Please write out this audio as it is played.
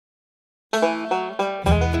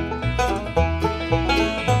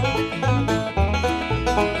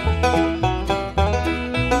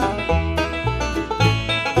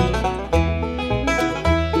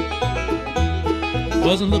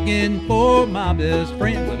Wasn't looking for my best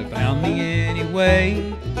friend, but it found me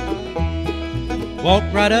anyway.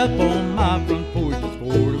 Walked right up on my front porch, this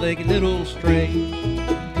four-legged little stray,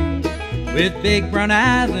 with big brown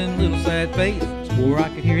eyes and little sad face. Swore I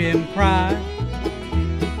could hear him cry.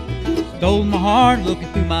 Stole my heart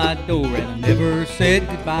looking through my door, and I never said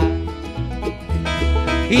goodbye.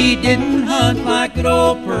 He didn't hunt like good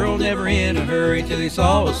old Pearl, never in a hurry till he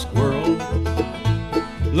saw a squirrel.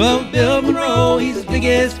 Loved Bill Monroe, he's his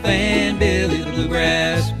biggest fan, Billy the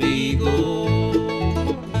Bluegrass Beagle,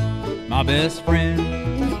 my best friend.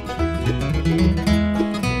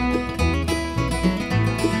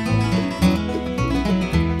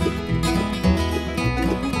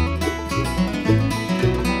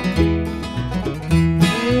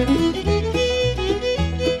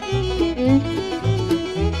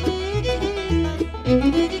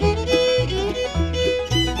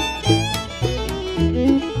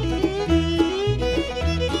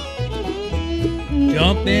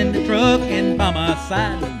 Jump in the truck and by my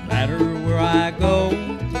side, no matter where I go.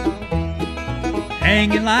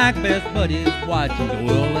 Hanging like best buddies, watching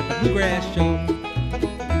Doyle at the Bluegrass show.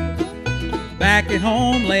 Back at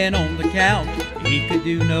home, laying on the couch, he could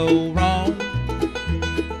do no wrong.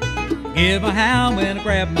 Give a howl when I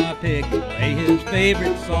grab my pick and play his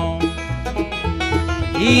favorite song.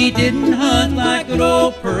 He didn't hunt like good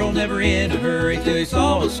old Pearl, never in a hurry till he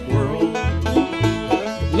saw a squirrel.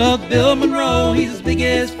 Loved Bill Monroe, he's his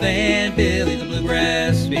biggest fan, Billy the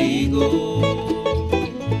Bluegrass Beagle,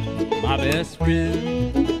 my best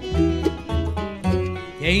friend.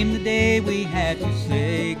 Came the day we had to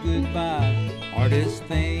say goodbye, hardest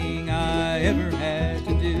thing I ever had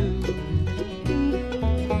to do.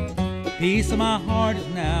 Piece of my heart is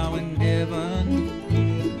now in heaven.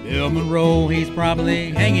 Bill Monroe, he's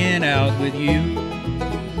probably hanging out with you.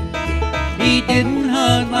 He didn't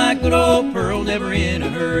hunt like good old Pearl, never in a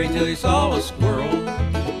hurry till he saw a squirrel.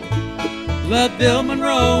 Loved Bill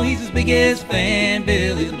Monroe, he's his biggest fan,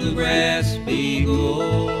 Billy the Bluegrass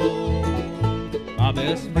Beagle, my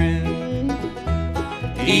best friend.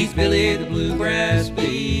 He's Billy the Bluegrass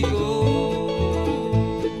Beagle.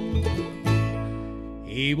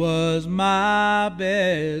 He was my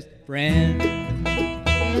best friend.